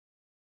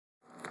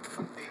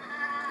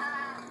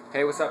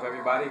Hey, what's up,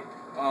 everybody?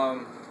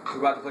 We're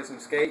about to play some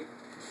skate,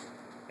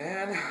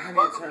 and I need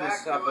to turn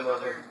this up a little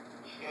bit.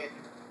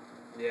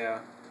 Yeah,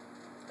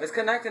 it's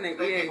connecting to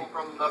EA. People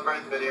from the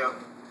Friends video.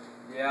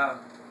 Yeah,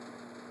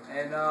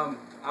 and I'm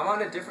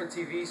on a different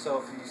TV,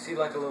 so if you see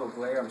like a little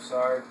glare, I'm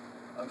sorry.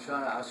 I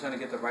was trying to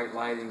get the right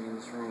lighting in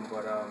this room,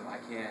 but I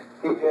can't.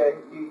 DJ,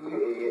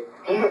 you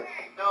idiot.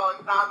 No,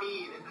 it's not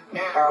me. It's the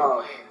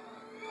camera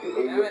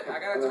playing. Damn it! I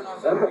gotta turn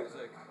off the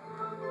music.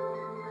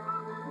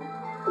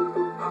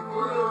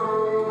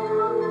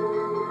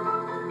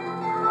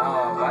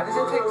 Oh, why does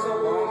it take so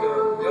long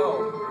to... Yo,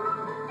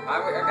 I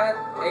got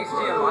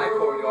HDMI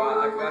cord, yo.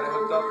 I got it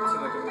hooked up to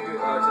the computer,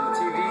 to the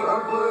TV,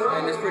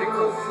 and it's pretty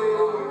cool.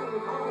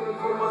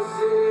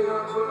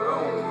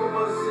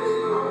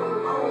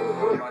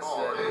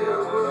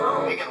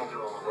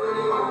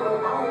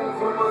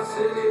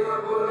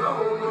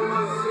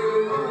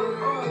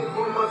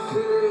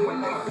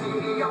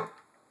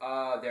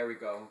 There we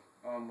go.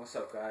 What's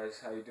up, guys?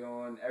 How you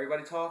doing?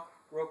 Everybody talk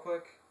real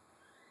quick.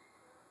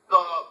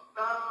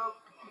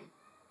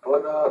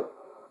 What up?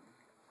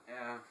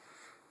 Yeah.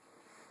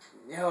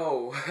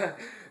 Yo.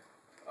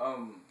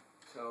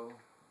 So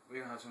we're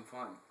gonna have some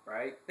fun,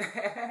 right?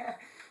 Yeah,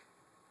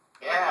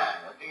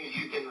 I think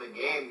you get in the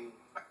game.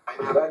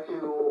 Actually,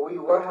 we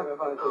were having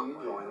fun until you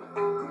joined.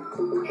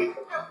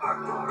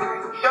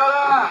 Shut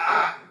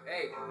up!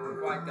 Hey,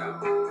 quiet down.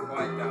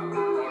 Quiet down.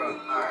 Hold on.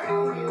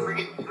 Alright, he's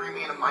freaking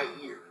screaming in my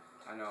ear.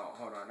 I know,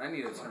 hold on. I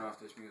need to turn off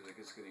this music.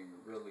 It's getting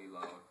really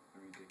loud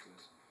and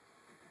ridiculous.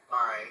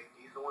 Alright,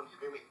 he's the one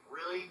screaming.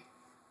 Really?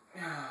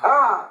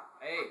 Ah!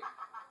 Hey.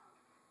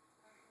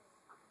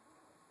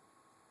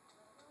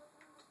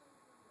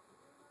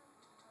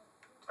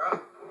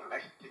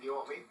 Actually, do you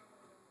want me?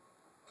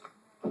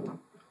 Oh,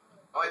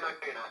 wait, no,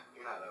 you're not.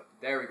 You're not up.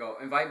 There we go.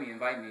 Invite me,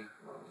 invite me.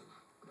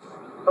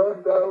 Oh,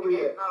 it's not over Okay,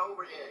 yet. it's not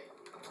over yet.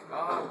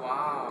 Oh,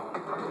 wow.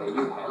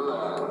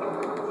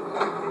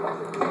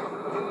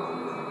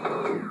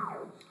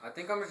 I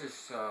think I'm just, This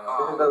is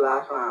the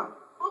last round.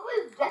 What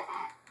was that?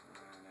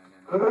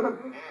 Oh,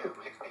 Damn,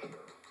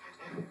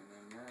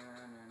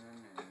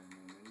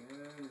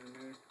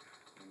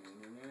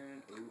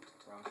 Ooh,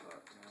 wrong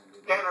spot.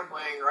 Tanner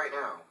playing right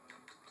now.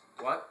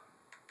 What?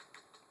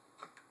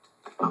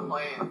 I'm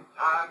playing.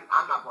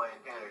 I'm not playing.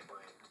 Tanner's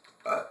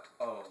playing.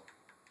 Oh.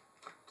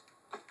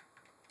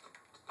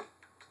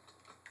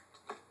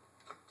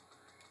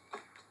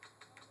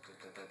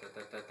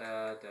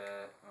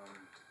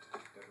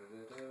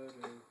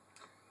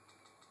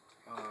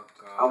 Oh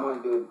god. I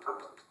want to do.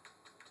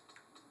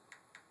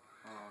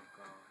 Oh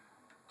god.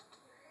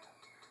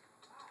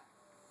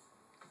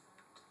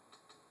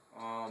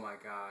 Oh my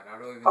god. I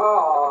don't even.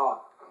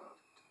 Oh.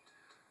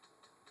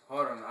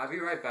 Hold on. I'll be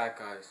right back,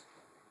 guys.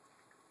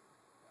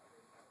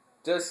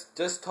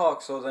 Just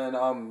talk so then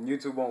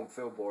YouTube won't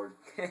feel bored.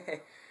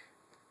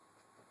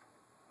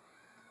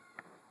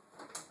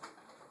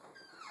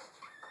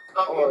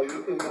 Oh,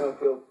 you two gonna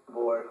feel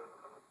bored.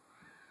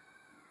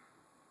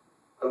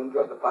 Don't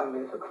drop the 5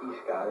 minutes of peace,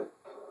 guys.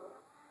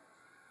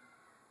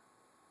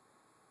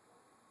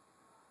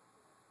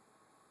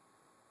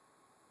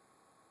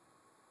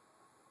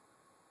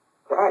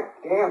 God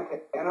damn,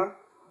 Tanner.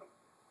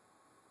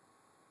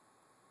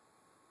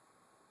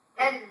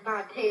 That is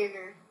not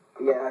Tanner.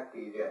 Yeah, that's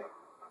DJ.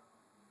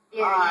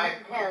 Yeah, Hi. you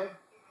can tell.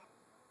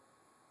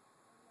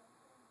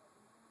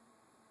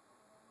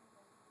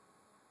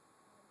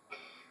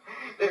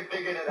 They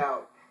figured it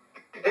out.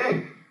 They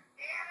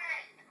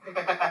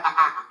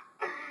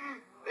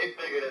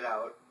figured it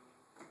out.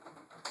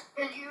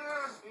 Cause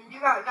you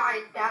got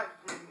 9,000,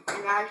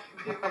 and I should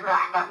be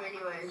running them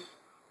anyways.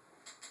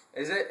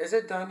 Is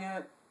it done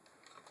yet?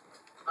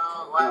 No,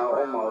 No,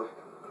 almost.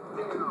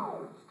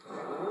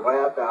 Right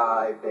after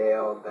I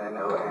bailed, then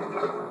it'll end.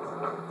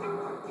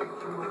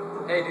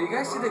 Hey, do you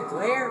guys see the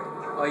glare?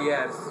 Oh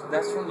yeah,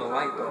 that's from the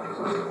light though.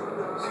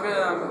 It's I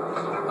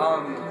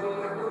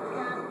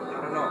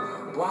don't know.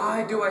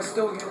 Why do I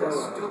still hear that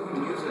stupid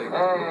music?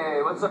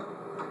 Hey, what's up?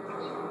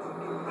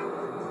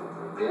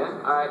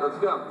 Yeah? Alright, let's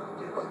go.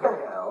 What the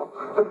hell?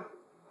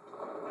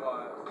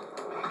 What?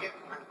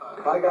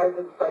 My guy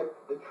just like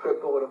the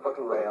trip over the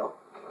fucking rail.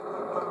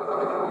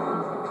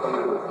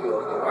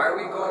 Why are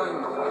we going?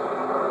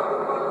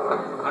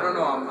 I don't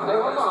know. Hey,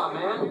 hold on,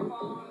 man. You're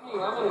following me.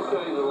 I'm gonna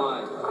show you the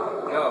line.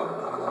 Yo,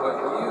 but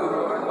you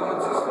are going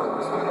too slow.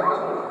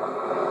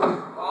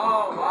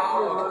 Oh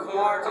wow, a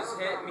car just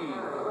hit me.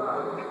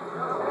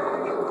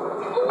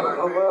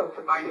 Oh, well,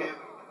 Invite him.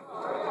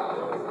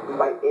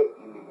 invite it,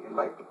 you mean.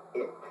 Invite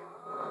it.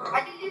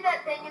 I can do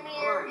that thing in the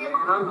air. Man,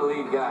 I'm the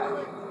lead guy.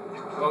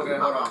 Okay,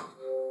 hold on.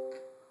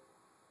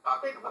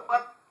 Click what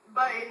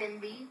button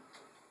and B?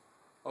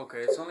 Okay,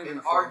 it's only been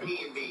It's 4 RT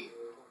minutes. and B.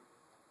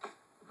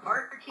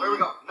 RT. Where we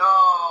go?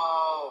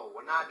 No,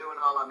 we're not doing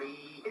all of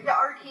me. Is it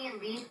RT and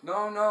B?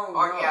 No, no,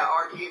 Or no. yeah,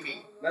 RT and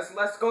B.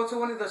 Let's go to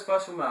one of the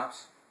special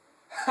maps.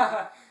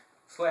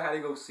 It's like how do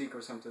you go seek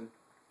or something.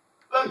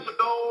 Let's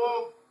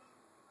go.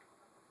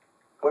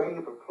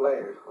 Waiting for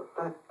players. What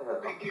the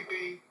hell?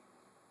 BQB.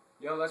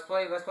 Yo, let's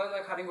play like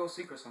hide and go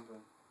seek or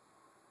something.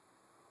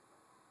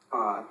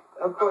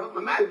 Of course,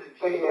 you should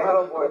say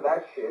hello boy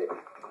that shit.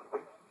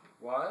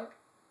 What?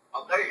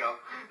 Oh, there you go.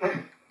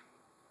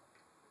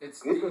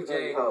 It's You should DJ.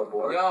 say hello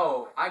boy.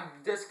 Yo, I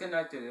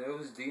disconnected it. It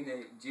was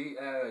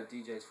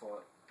DJ's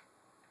fault.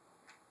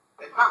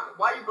 It's not.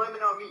 Why are you blaming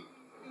it on me?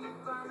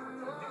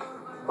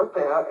 What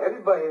the hell?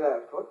 Everybody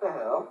left. What the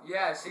hell?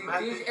 Yeah, see,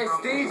 Message it's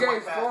from me,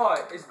 DJ's fuck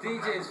fault. It's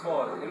DJ's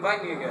fault.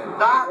 Invite me again.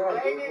 Stop Yeah,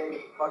 blaming DJ, me.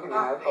 fucking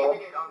Stop asshole.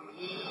 blaming it on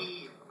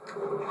me.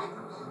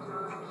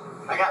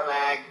 I got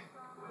lag.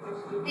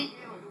 Me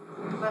too.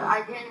 But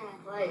I can't even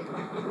play.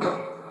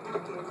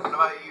 What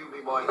about you,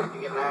 B-boy? Did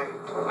you get lag?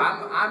 I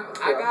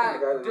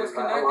got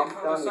disconnected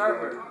from the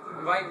server.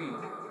 Invite me.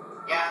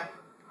 Yeah.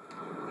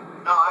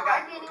 No, I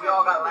got. can't even We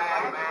all got do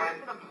lag, that man.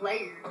 to the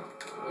player.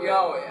 Yo,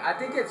 I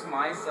think it's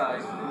my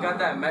size. You got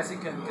that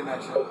Mexican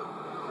connection. The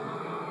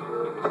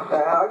hell? I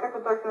got the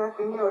best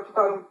connection here. What you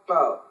talking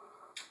about?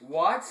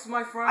 What, my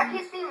I friend?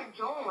 can't even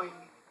join.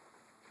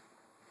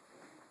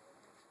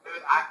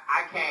 Dude, I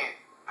can't.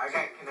 I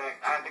can't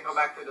connect. I have to go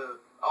back to the.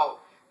 Oh,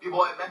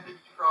 B-boy message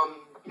from.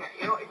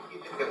 You know,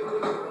 he's just gonna.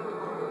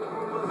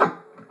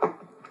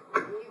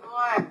 Hey,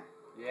 boy.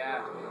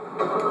 Yeah.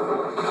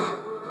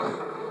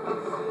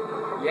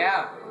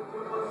 Yeah.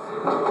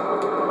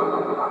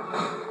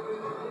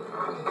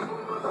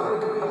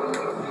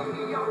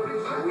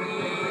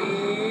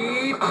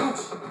 We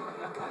pooch.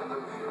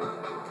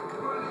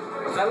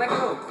 Is that like a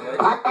little glitch?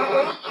 I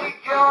hate you,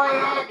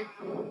 Jordan.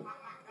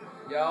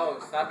 Yo,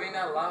 stop being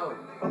that loud.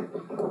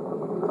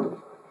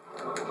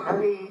 I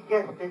mean, he's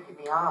just pissing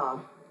me off.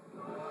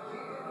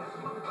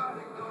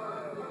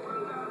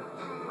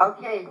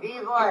 Okay,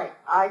 B-Boy,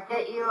 I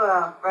sent you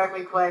a friend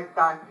request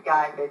on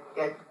Skype. It's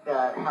just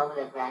Helmet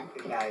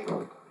Adventure guys.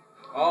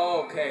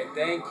 Oh, okay,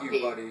 thank you,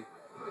 buddy.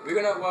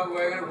 When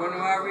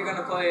are we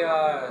gonna play?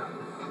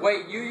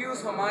 Wait, you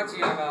use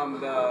Hamachi on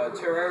the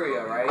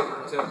Terraria,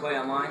 right? To play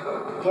online.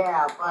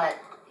 Yeah,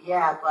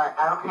 but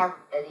I don't have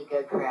any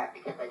good crap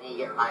because I need to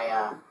get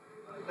my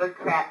good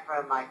crap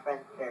from my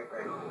friend's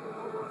server.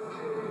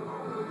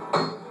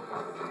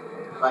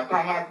 Like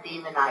I have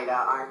Demonite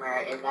armor,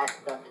 and that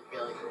stuff is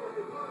really cool.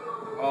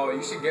 Oh,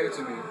 you should give it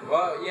to me.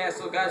 Well, yeah.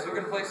 So guys, we're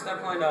gonna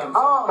start playing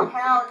Oh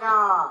hell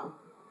no!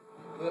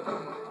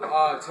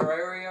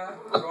 Terraria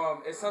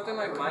from. It's something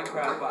like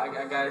Minecraft, but I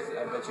bet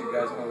you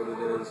guys know what it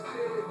is.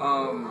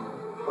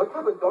 What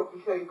type of donkey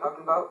show are you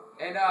talking about?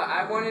 And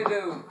I wanted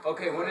to.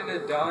 Okay, when it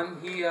is done,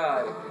 he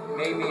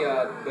made me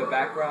the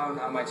background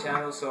on my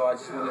channel, so I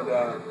just wanted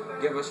to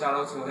give a shout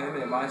out to him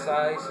and my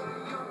size.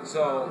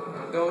 So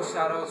those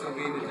shout outs will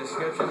be in the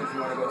description if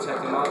you want to go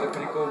check them out. They're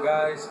pretty cool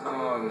guys.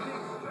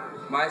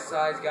 My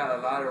size got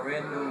a lot of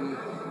random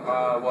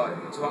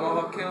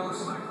tomahawk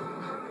kills.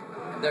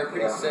 They're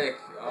pretty sick.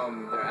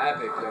 They're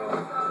epic, yo.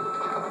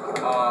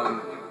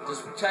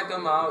 Just check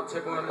them out.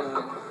 Check when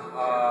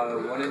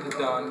it is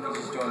done. He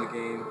just joined the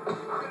game.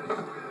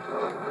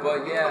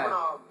 But yeah.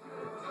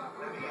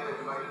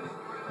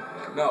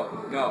 No,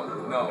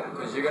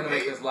 because you're gonna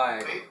make this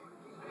lag.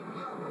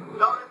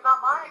 No, it's not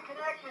my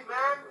connection,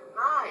 man.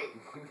 Nice.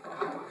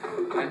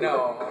 I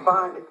know.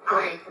 Fine, it's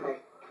fine.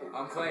 Connection.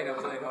 I'm playing.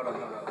 Hold on.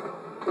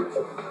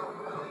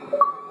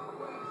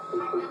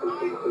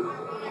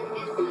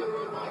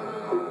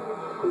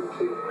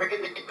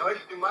 Freaking the noise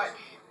too much.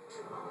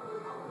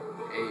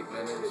 8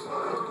 minutes.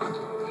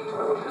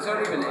 It's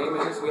not even 8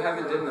 minutes. We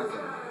haven't did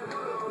nothing.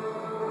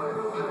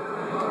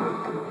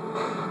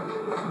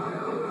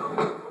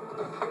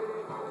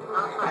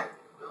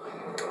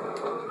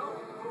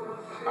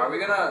 Are we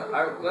gonna?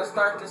 Let's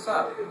start this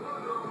up. It's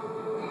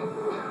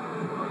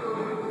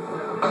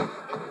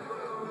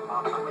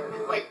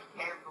like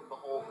canceled the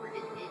whole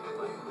freaking game.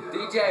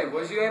 DJ,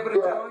 was you able to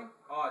join?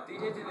 Oh,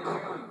 DJ didn't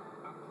join.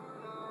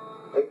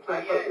 It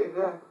can't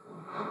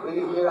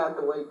you have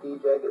to wait,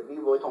 DJ. The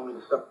B-boy told me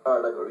to start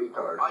like a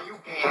retard. Oh, you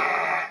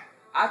can't.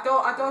 I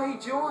thought he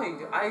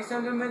joined. I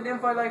sent him an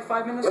invite like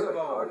 5 minutes You're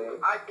ago. retarded.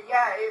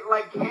 Yeah, it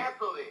like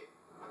canceled it.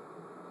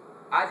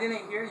 I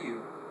didn't hear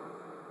you.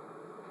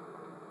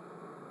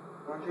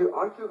 Aren't you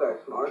guys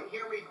You smart? can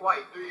hear me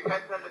twice through your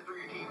headset and through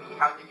your TV.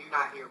 How did you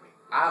not hear me?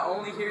 I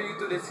only hear you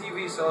through the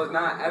TV, so it's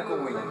not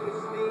echoing.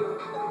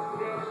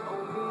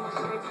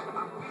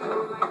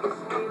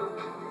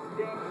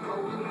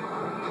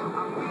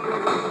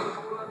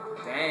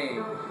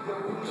 Dang.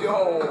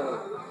 Yo.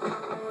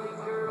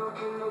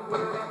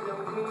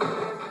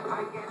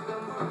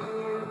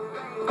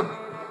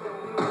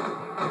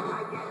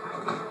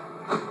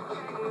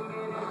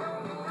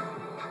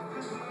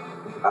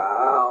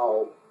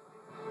 Ow.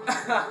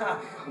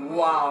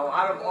 Wow,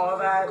 out of all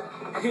that,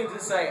 you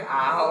just say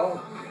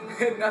ow.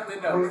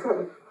 Nothing else.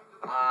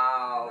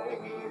 Ow.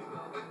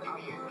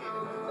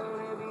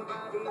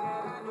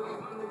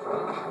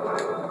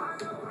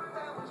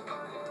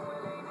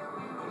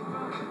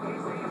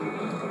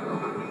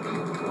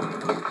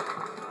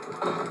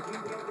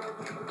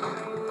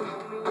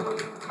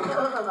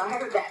 I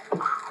heard that.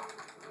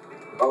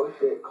 Oh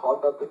shit,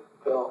 called up the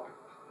bill.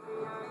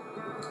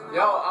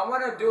 Yo, I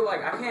wanna do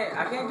like I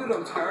can't do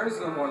them turns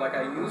no more like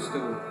I used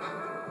to.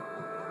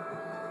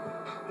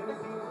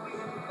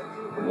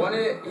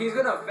 He's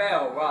gonna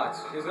fail, watch.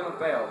 He's gonna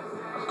fail.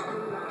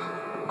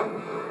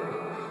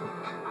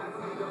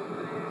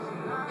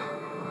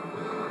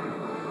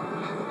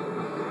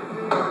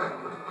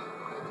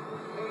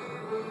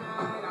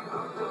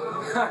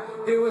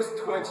 He was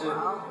twitching. I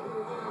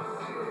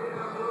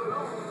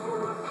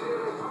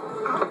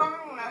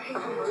hate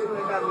when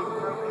you got me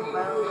broken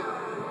bones.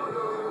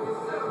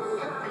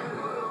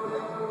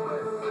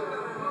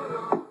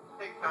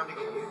 Takes time to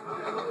get used to.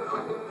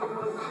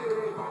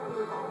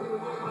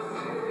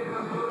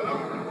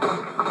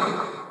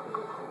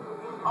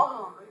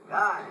 Oh my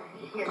god.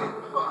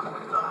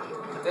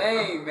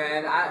 Dang,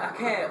 man, I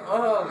can't.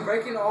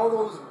 Breaking all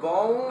those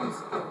bones.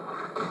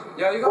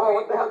 Yo, you Whoa, got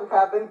what the hell just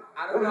happened?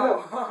 I don't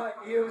know.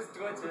 He was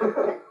twitching.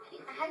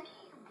 How do you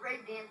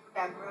break dance with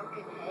that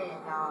broken head,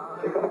 dog?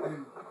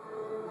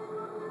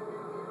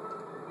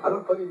 How the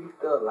fuck is he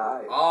still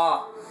alive? I'm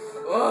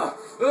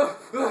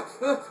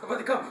about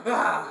to come.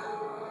 Ah.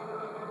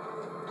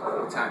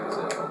 What time is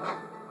it?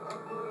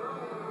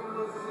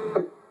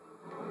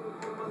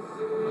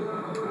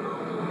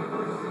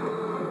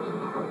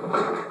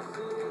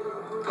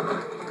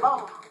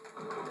 Oh.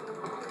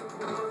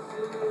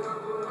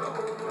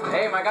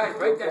 Hey, my guy's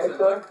breakdancing.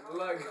 Okay,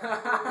 Look.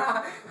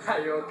 Are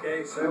you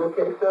okay, sir? You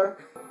okay, sir?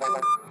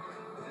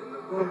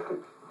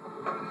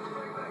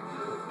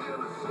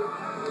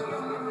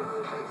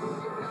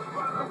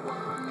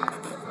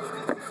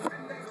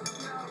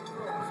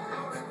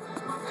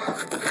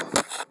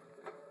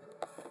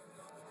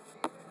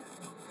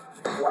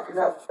 Watching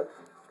up.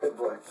 Good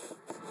boy.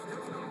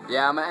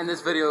 Yeah, I'm gonna end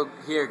this video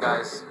here,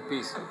 guys.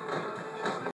 Peace.